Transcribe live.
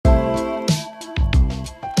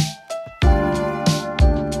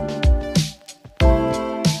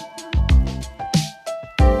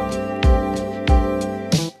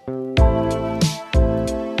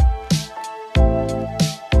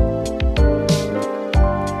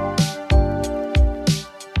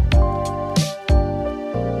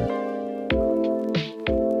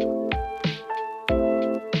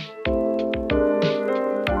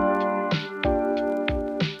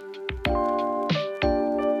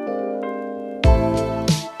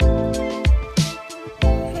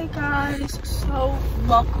guys, so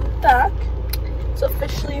welcome back. It's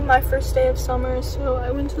officially my first day of summer, so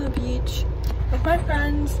I went to the beach with my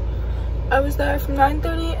friends. I was there from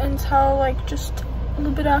 9:30 until like just a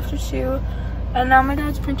little bit after 2, and now my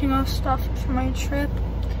dad's printing off stuff for my trip.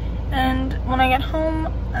 And when I get home,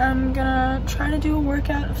 I'm gonna try to do a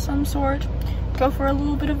workout of some sort, go for a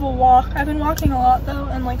little bit of a walk. I've been walking a lot though,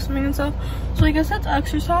 and like swimming and stuff, so I guess that's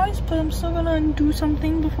exercise, but I'm still gonna do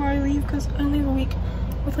something before I leave because I only have a week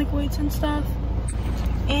with like weights and stuff.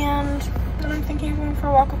 And then I'm thinking of going for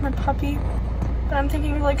a walk with my puppy. Then I'm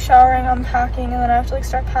thinking of like showering, unpacking, and then I have to like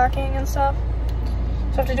start packing and stuff.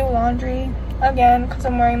 So I have to do laundry again because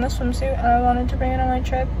I'm wearing the swimsuit and I wanted to bring it on my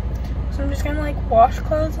trip. So I'm just gonna like wash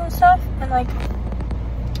clothes and stuff and like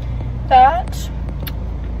that. So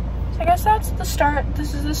I guess that's the start.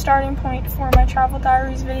 This is the starting point for my travel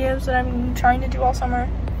diaries videos that I'm trying to do all summer.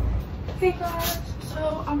 Hey guys,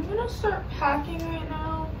 so I'm gonna start packing right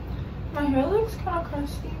now. My hair looks kind of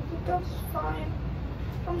crusty, but that's fine.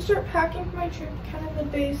 I'm gonna start packing for my trip, kind of the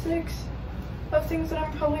basics of things that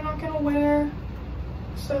I'm probably not gonna wear.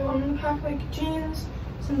 So I'm gonna pack like jeans,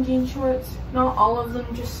 some jean shorts, not all of them,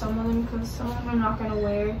 just some of them, because some of them I'm not gonna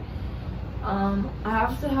wear. I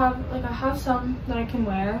have some that I can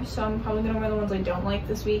wear, so I'm probably gonna wear the ones I don't like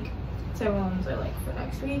this week, so the ones I like for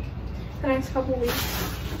next week, the next couple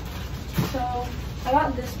weeks. So I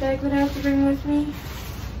got this bag that I have to bring with me,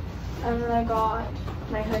 and then I got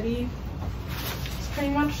my hoodie. It's pretty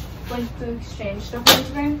much like the exchange stuff I have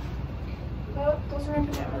to bring. Oh, those are my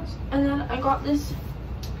pajamas. And then I got this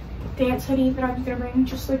dance hoodie that I was gonna bring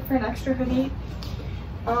just like for an extra hoodie.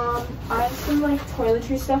 I have some like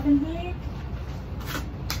toiletry stuff in here,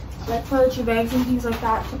 like toiletry bags and things like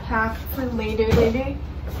that to pack for later.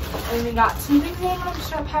 And we got some things that I'm gonna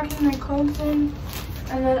start packing my clothes in.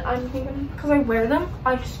 And then I'm thinking, because I wear them,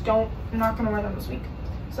 I'm not gonna wear them this week,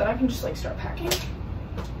 so I can just like start packing. So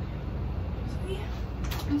yeah,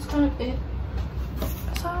 that's kind of it.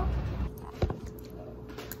 So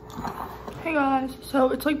hey guys, so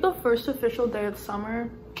it's like the first official day of summer.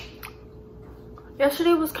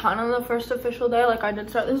 Yesterday was kind of the first official day. Like I did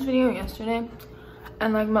start this video yesterday,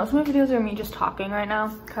 and like most of my videos are me just talking right now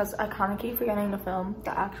because I kind of keep forgetting to film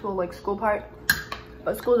the actual like school part,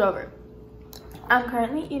 but school's over. I'm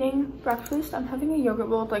currently eating breakfast. I'm having a yogurt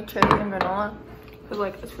bowl with like cherry and granola because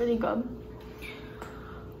like it's really good.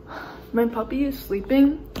 My puppy is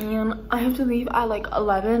sleeping and I have to leave at like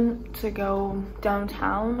 11 to go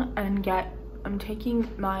downtown and I'm taking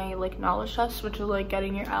my like knowledge test, which is like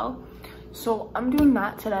getting your L. So I'm doing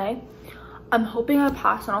that today. I'm hoping I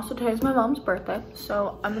pass, and also today's my mom's birthday,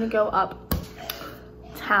 so I'm gonna go up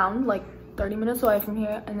town like 30 minutes away from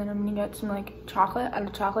here, and then I'm gonna get some like chocolate at a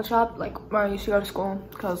chocolate shop like where I used to go to school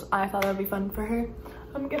because I thought that would be fun for her.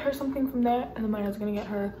 I'm gonna get her something from there, and then my dad's gonna get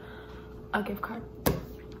her a gift card.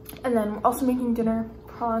 And then we're also making dinner,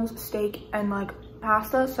 prawns, steak, and like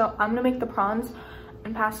pasta. So I'm gonna make the prawns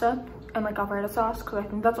and pasta and like Alfredo sauce because I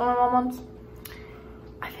think that's what my mom wants,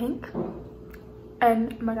 I think.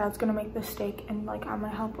 And my dad's gonna make the steak, and like I'm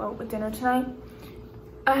gonna help out with dinner tonight.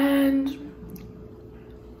 And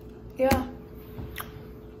yeah,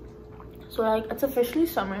 so like it's officially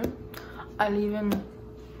summer. I leave in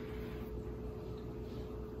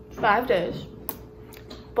 5 days,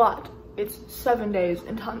 but it's 7 days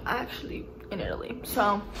until I'm actually in Italy.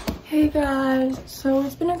 So hey guys, so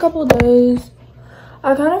it's been a couple days.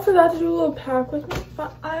 I kind of forgot to do a little pack with me,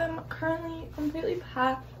 but I am currently completely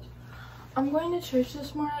packed. I'm going to church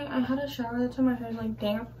this morning. I had a shower, that's why my hair is like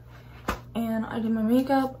damp, and I did my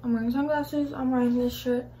makeup. I'm wearing sunglasses, I'm wearing this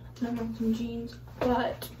shirt, and I'm wearing some jeans,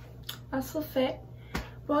 but that's the fit.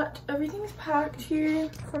 But everything's packed here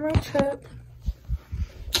for my trip.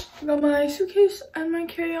 I got my suitcase and my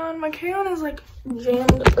carry-on. My carry-on is like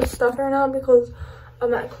jammed with stuff right now because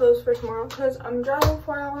I'm at clothes for tomorrow, because I'm driving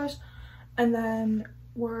 4 hours and then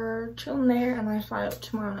we're chilling there and I fly out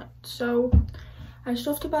tomorrow night. So I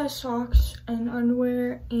still have to buy socks and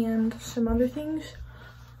underwear and some other things.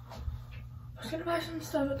 I was gonna buy some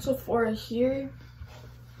stuff at Sephora here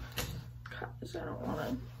because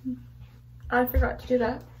I forgot to do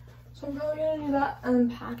that. So I'm probably gonna do that and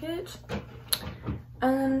then pack it.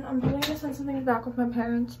 And then I'm probably gonna send something back with my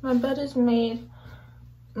parents. My bed is made.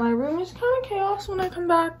 My room is kind of chaos when I come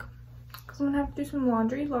back because I'm gonna have to do some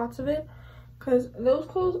laundry, lots of it, because those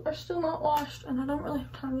clothes are still not washed and I don't really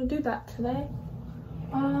have time to do that today.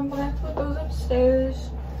 But I have to put those upstairs.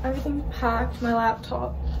 Everything's packed, my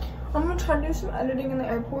laptop. I'm gonna try to do some editing in the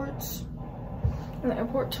airport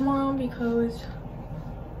tomorrow, because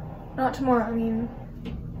not tomorrow, I mean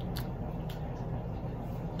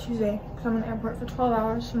Tuesday because I'm in the airport for 12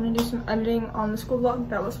 hours. So I'm gonna do some editing on the school vlog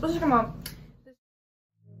that was supposed to come out.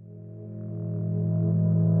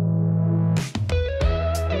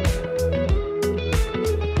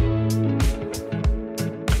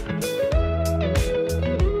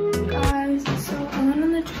 Guys, so I went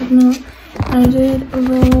on the treadmill and I did a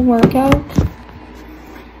little workout.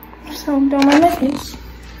 So don't mind my face.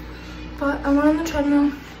 But I went on the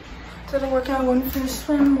treadmill, did a workout, went for a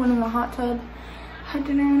swim, went in the hot tub. Had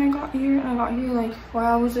dinner when I got here, and I got here like,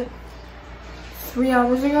 wow, was it 3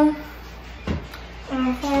 hours ago? And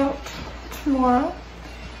I fly out tomorrow.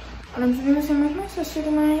 And I'm doing the same with my sister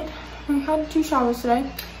tonight. I had 2 showers today.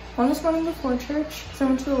 One this morning before church, so I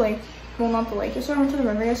went to the lake. Well, not the lake, so I went to the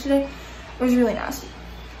river yesterday. It was really nasty.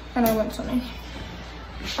 And I went swimming.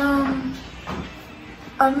 I'm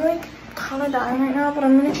like kind of dying right now, but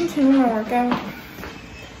I'm gonna continue my workout.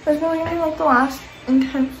 It's really gonna be like the last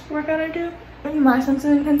intense workout I do, in my sense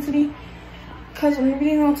of intensity, because I'm gonna be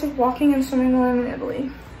doing lots of walking and swimming while I'm in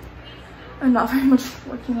Italy, and not very much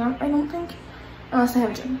working out, I don't think, unless I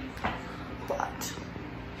have a gym. But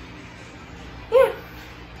yeah,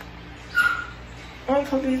 my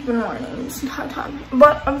puppy's been whining this entire time.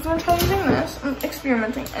 But I'm gonna try using this. I'm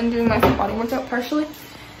experimenting and doing my full body workout partially.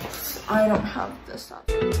 I don't have this stuff.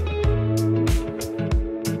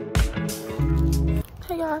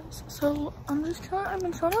 Hey guys, so I'm just chilling. I've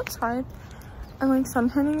been chilling outside and like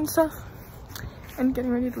suntanning and stuff and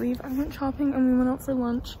getting ready to leave. I went shopping and we went out for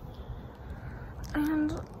lunch,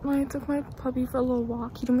 and I took my puppy for a little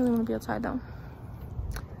walk. He didn't really want to be outside though,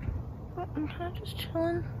 but I'm kind of just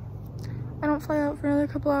chilling. I don't fly out for another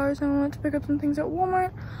couple hours, and I went to pick up some things at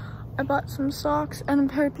Walmart. I bought some socks and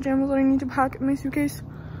a pair of pajamas that I need to pack in my suitcase,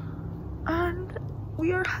 and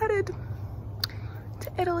we are headed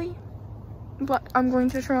to Italy. But I'm going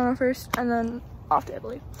to Toronto first and then off to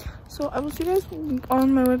Italy. So I will see you guys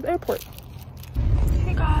on my way to the airport.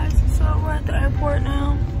 Hey guys, so we're at the airport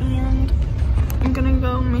now, and I'm gonna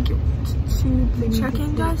go make it to the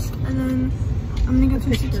check-in desk, and then I'm gonna go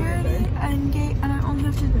through security and gate, and I only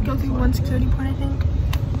have to go through one security point, I think.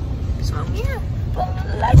 So yeah,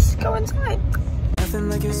 let's go inside. Nothing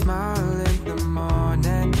like your smile in the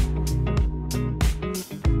morning,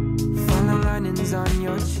 fun linings on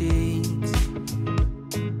your cheeks.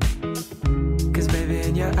 Cause baby,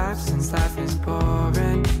 in your absence life is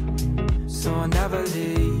boring, so I'll never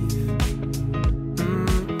leave.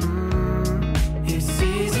 It's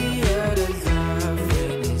easier to love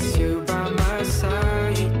when it's you by my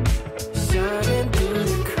side, shining through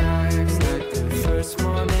the cracks like the first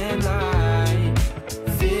morning light,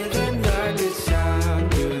 feeling like a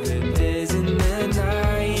child through the days and the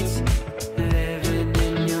nights, living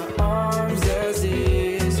in your arms as the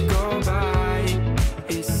years go by.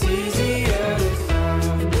 It's easier to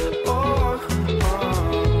love, oh,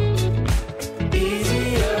 oh,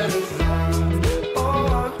 easier to love, oh,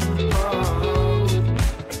 oh.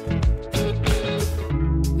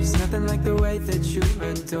 There's nothing like the way that you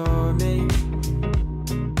adore me.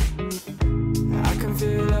 I can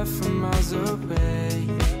feel love from miles away.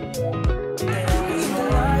 The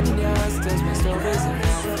light in your eyes tells me stories of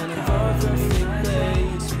love and a perfect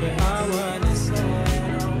place where I wanna stay.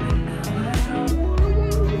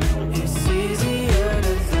 It's easier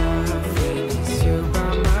to love when it's you by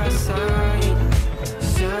my side,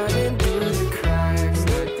 shining through the cracks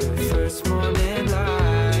like the first morning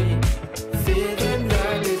light, feeling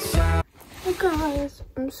like a child. Hey guys,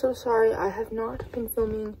 I'm so sorry I have not been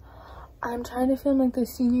filming. I'm trying to film like the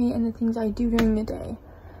scenery and the things I do during the day,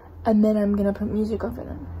 and then I'm gonna put music over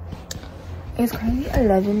them. It's currently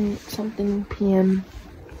 11 something p.m.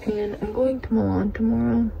 and I'm going to Milan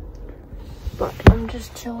tomorrow, but I'm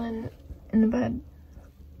just chilling in the bed,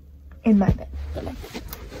 in my bed,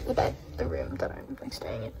 the room that I'm like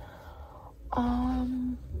staying in.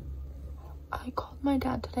 I called my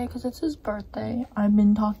dad today because it's his birthday. I've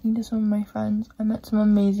been talking to some of my friends. I met some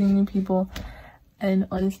amazing new people, and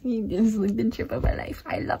honestly, this is like the trip of my life.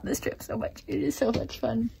 I love this trip so much. It is so much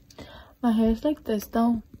fun. My hair is like this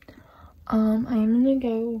though. I am gonna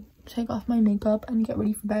go take off my makeup and get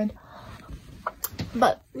ready for bed.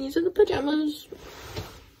 But these are the pajamas.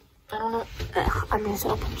 I don't know. I'm gonna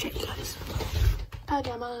set up and show you guys.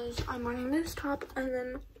 Pajamas. I'm wearing this top and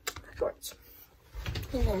then shorts.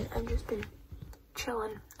 And then I've just been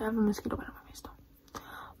chilling. I have a mosquito bite on my face though.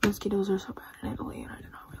 Mosquitoes are so bad in Italy, and I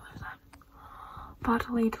did not realize that.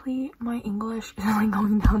 But lately, my English is like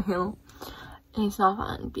going downhill. And it's not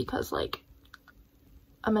fun because like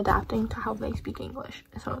I'm adapting to how they speak English,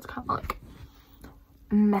 so it's kind of like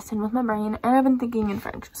messing with my brain. And I've been thinking in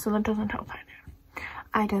French, so that doesn't help either.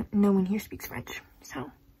 I don't, no one here speaks French,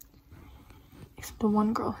 so except the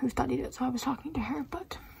one girl who studied it, so I was talking to her.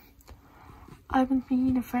 But I've been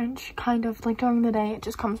speaking to French kind of like during the day. It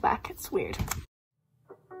just comes back. It's weird.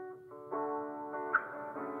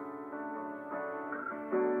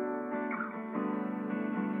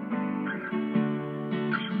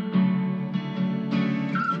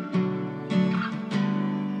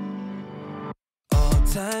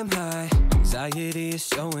 Time high, anxiety is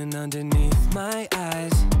showing underneath my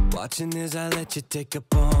eyes. Watching as I let you take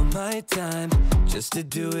up all my time, just to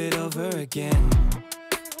do it over again.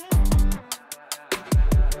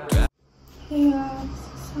 Hey guys,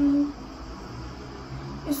 so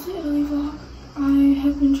it's the Italy vlog. I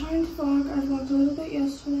have been trying to vlog. I vlogged a little bit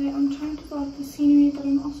yesterday. I'm trying to vlog the scenery, but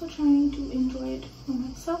I'm also trying to enjoy it for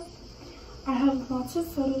myself. I have lots of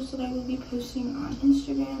photos that I will be posting on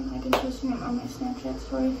Instagram. I've been posting them on my Snapchat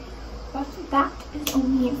story, but that is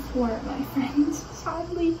only for my friends.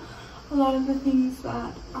 Sadly, a lot of the things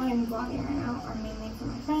that I'm vlogging right now are mainly for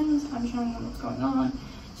my friends. I'm showing them what's going on.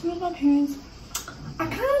 So with my parents, I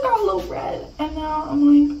kind of got a little red, and now I'm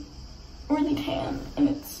like really tan, and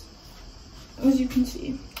it's, as you can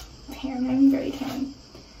see, tan. I'm very tan.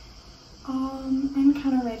 I'm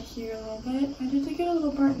kind of red here a little bit. I did get a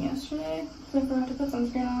little burnt yesterday because I forgot to put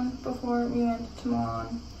sunscreen on before we went to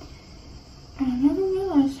Milan. And I never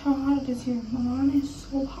realized how hot it is here. Milan is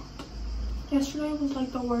so hot. Yesterday was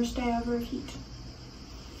like the worst day ever of heat.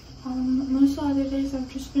 Most of the other days I've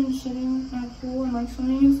just been sitting at a pool and like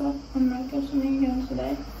swimming and stuff. I might go swimming again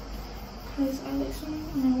today because I like swimming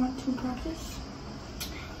and I want to practice.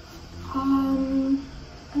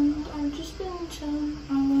 And I've just been chilling.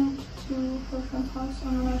 I went to her friend's house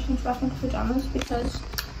and I changed back into pajamas because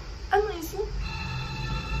I'm lazy.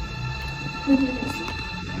 Really lazy.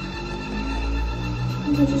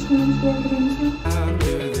 And I just went into wear pajamas now.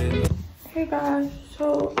 Hey guys,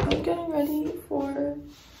 so I'm getting ready for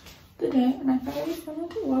the day and I thought I was going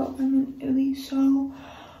to go out. I'm in Italy, so I'm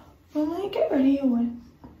gonna get ready with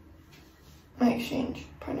my exchange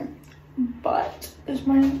partner. But this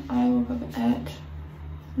morning I woke up at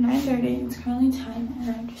 9:30. It's currently 10 and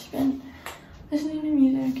I've just been listening to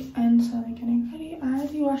music and slowly getting ready. I had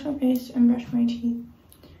to wash my face and brush my teeth.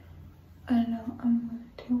 And now I'm gonna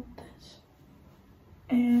do this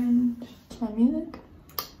and my music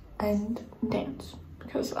and dance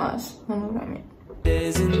because that's one of my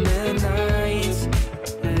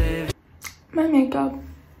makeup,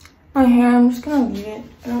 my hair, I'm just gonna leave it.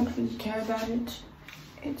 I don't really care about it.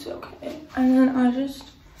 It's okay. And then I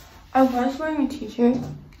was wearing a t-shirt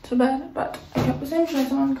to bed, but I kept the same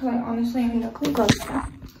shorts on because I honestly have no clean clothes.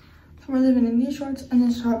 So we're living in these shorts and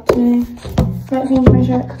this top today. Might change my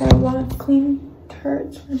shirt because I have a lot of clean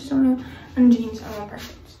shirts, I just don't know, and jeans and my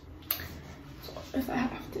shorts. So if I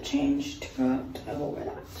have to change to go out, I will wear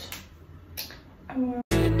that. I will.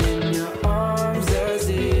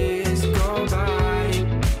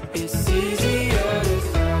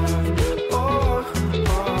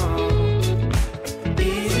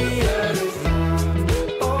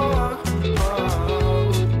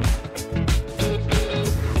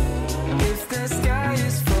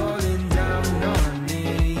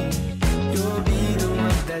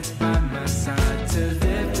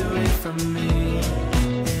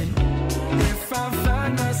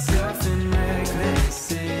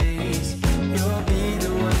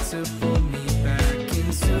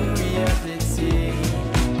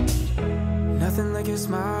 Your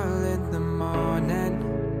smile in the morning,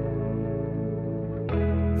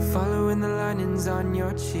 following the linings on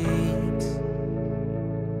your cheeks.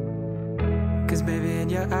 Cause baby, in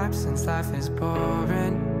your absence life is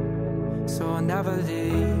boring, so I'll never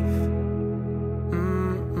leave.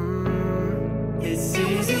 It's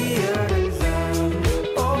easier to love.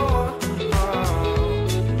 Oh, oh.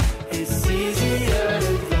 It's easier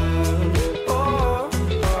to love. Oh,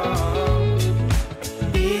 oh.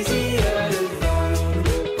 Easier to love.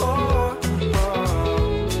 Oh, oh.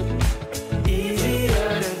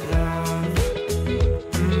 Easier to love.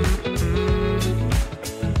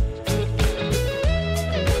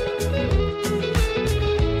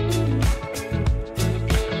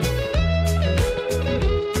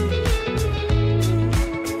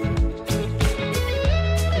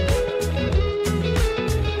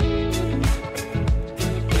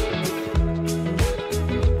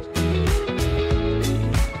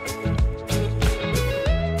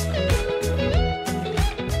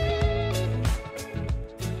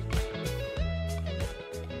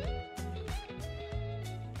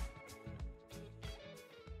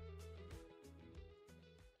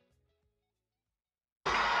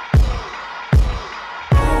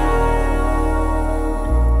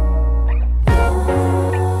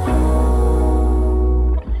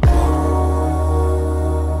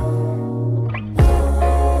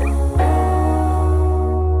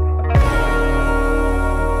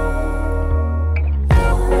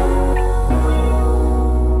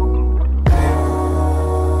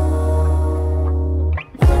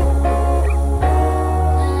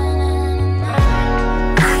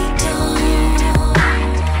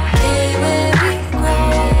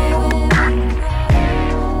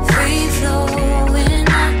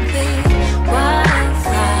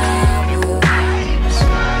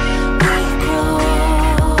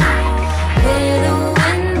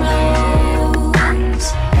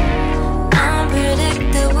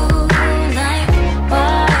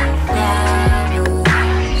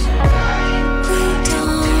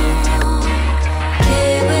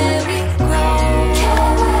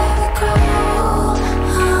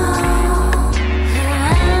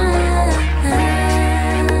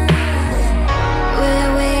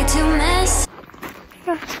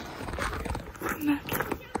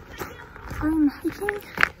 I'm hiking.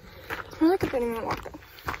 It's more like a 30-minute walk though.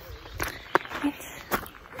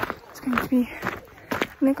 It's going to be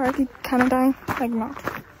Nick already kind of dying, like not.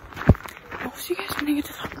 I'll see you guys when I get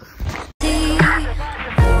to talk.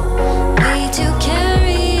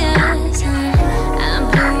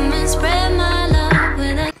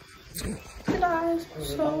 Hey guys,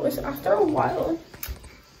 so it's after a while.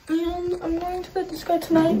 And I'm going to the disco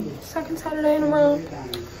tonight, second Saturday in a row.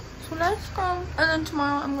 So let's go. And then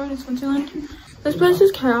tomorrow I'm going to Switzerland. This place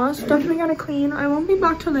is chaos. Definitely gotta clean. I won't be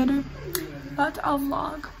back till later, but I'll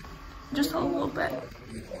vlog just a little bit.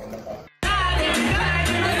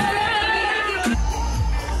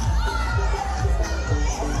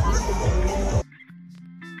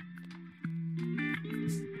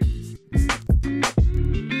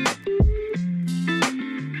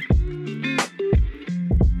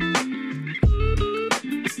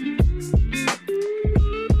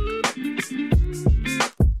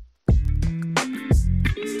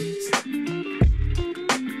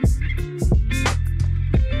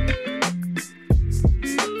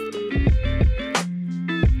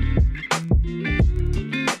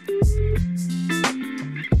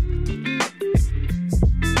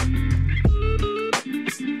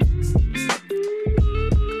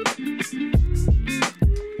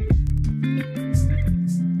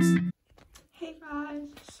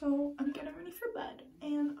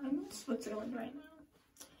 Switzerland right now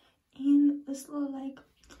in this little like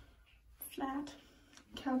flat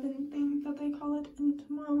cabin thing that they call it, and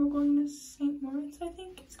tomorrow we're going to St. Moritz, I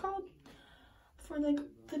think it's called, for like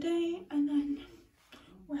the day, and then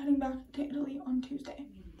we're heading back to Italy on Tuesday.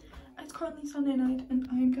 It's currently Sunday night and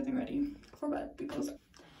I am getting ready for bed because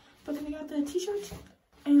I got the t-shirts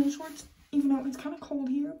and shorts, even though it's kind of cold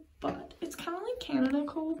here, but it's kind of like Canada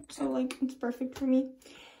cold, so like it's perfect for me.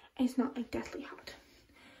 It's not like deathly hot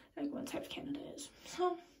like one side of Canada is.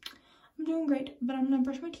 So I'm doing great, but I'm gonna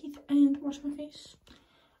brush my teeth and wash my face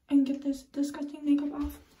and get this disgusting makeup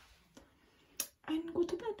off and go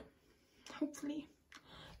to bed, hopefully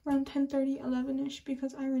around 10:30, 11ish,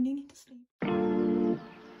 because I really need to sleep.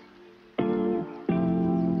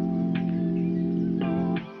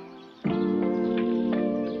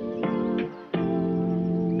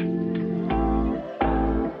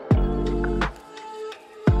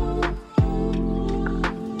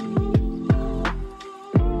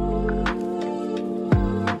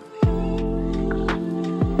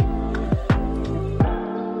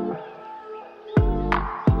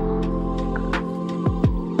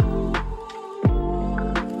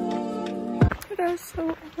 So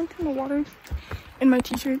I went in the water in my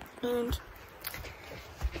t-shirt and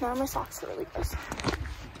now my socks are really gross.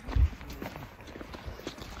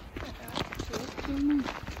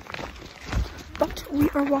 But we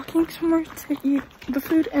are walking somewhere to eat the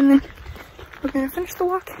food, and then we're gonna finish the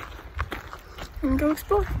walk and go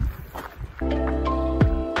explore.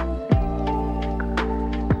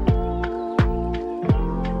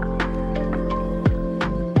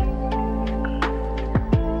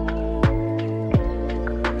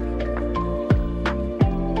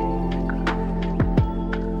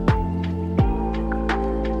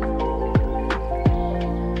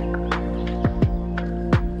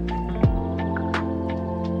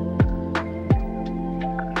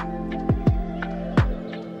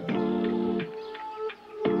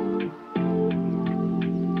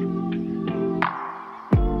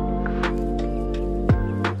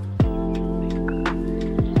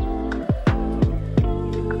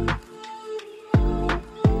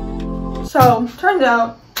 So, turns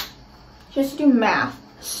out she has to do math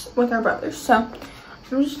with her brothers. So,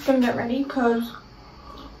 I'm just gonna get ready because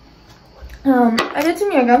I did some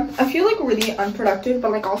yoga. I feel like really unproductive,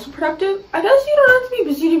 but like also productive. I guess you don't have to be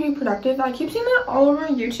busy to be productive. I keep seeing that all over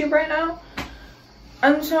YouTube right now.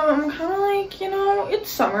 And so I'm kind of like, you know, it's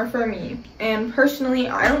summer for me. And personally,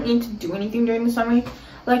 I don't need to do anything during the summer.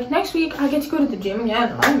 Like next week, I get to go to the gym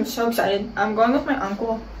again. I'm so excited. I'm going with my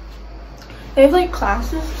uncle. They have like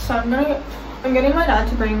classes, so I'm getting my dad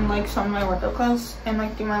to bring like some of my workout clothes and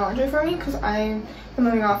like do my laundry for me, because I've been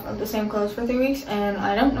living off of the same clothes for 3 weeks and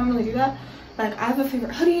I don't normally do that. Like I have a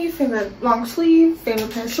favorite hoodie, favorite long sleeve,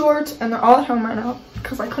 favorite pair of shorts, and they're all at home right now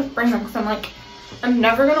because I couldn't bring them because I'm like, I'm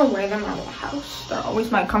never gonna wear them out of the house. They're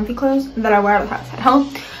always my comfy clothes that I wear out of the house at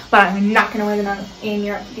home, but I'm not gonna wear them out in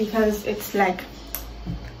Europe because it's like,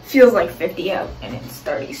 feels like 50 out and it's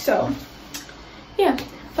 30. So yeah.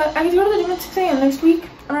 But I get to go to the gym at 6 a.m. next week.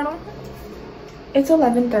 I don't know. It's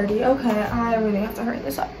 11:30. Okay, I really have to hurry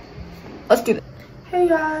this up. Let's do this. Hey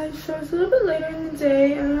guys, so it's a little bit later in the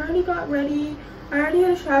day and I already got ready. I already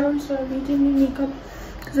had a shower, so I redid my makeup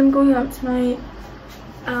because I'm going out tonight.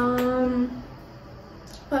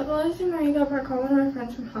 But while I was doing my makeup, I called one of my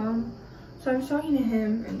friends from home. So I was talking to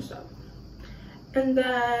him and stuff. And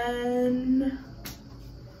then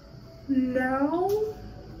now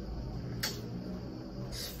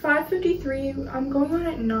it's 5:53. I'm going on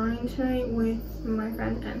at 9 tonight with my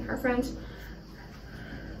friend and her friends.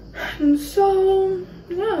 And so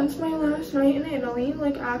yeah, it's my last night in Italy,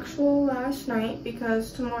 like actual last night,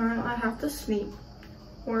 because tomorrow I have to sleep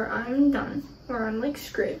or I'm done, or I'm like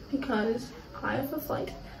screwed because I have a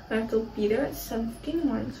flight. I have to be there at 7:50 in the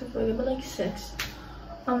morning, so I have to wake up at like 6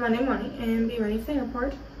 on Monday morning and be ready for the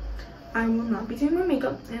airport. I will not be doing my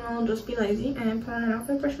makeup and I'll just be lazy and put on an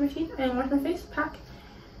outfit, brush my teeth and wash my face, pack,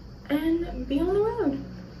 and be on the road.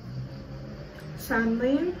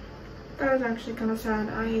 Sadly, that was actually kind of sad.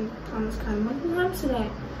 I almost cried multiple times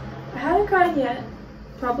today. I haven't cried yet.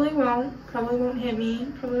 Probably won't hit me,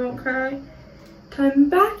 probably won't cry. I'm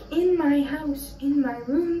back in my house, in my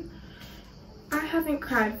room. I haven't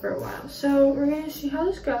cried for a while, so we're gonna see how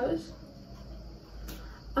this goes.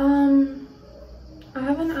 I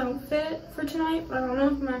have an outfit for tonight, but I don't know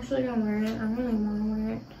if I'm actually gonna wear it. I don't really want to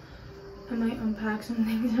wear it. I might unpack some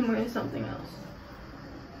things and wear something else.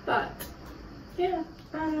 But yeah,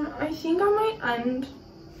 I think I might end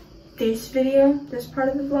this video, this part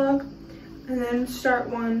of the vlog, and then start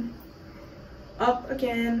one up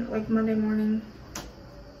again like Monday morning.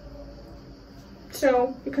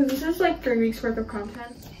 So, because this is like 3 weeks worth of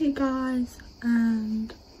content. Hey guys,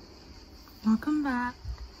 and welcome back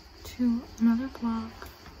to another vlog.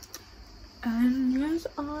 And you guys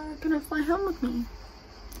are gonna fly home with me.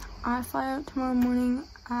 I fly out tomorrow morning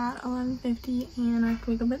at 11:50 and I have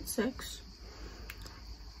to wake up at 6.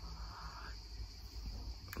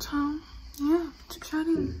 So, yeah, it's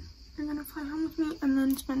exciting. You're gonna fly home with me and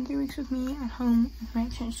then spend 3 weeks with me at home with my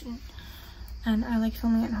exchange student. And I like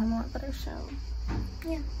filming at home a lot better, so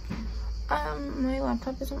yeah. My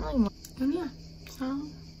laptop isn't really working. And yeah, so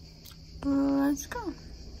let's go.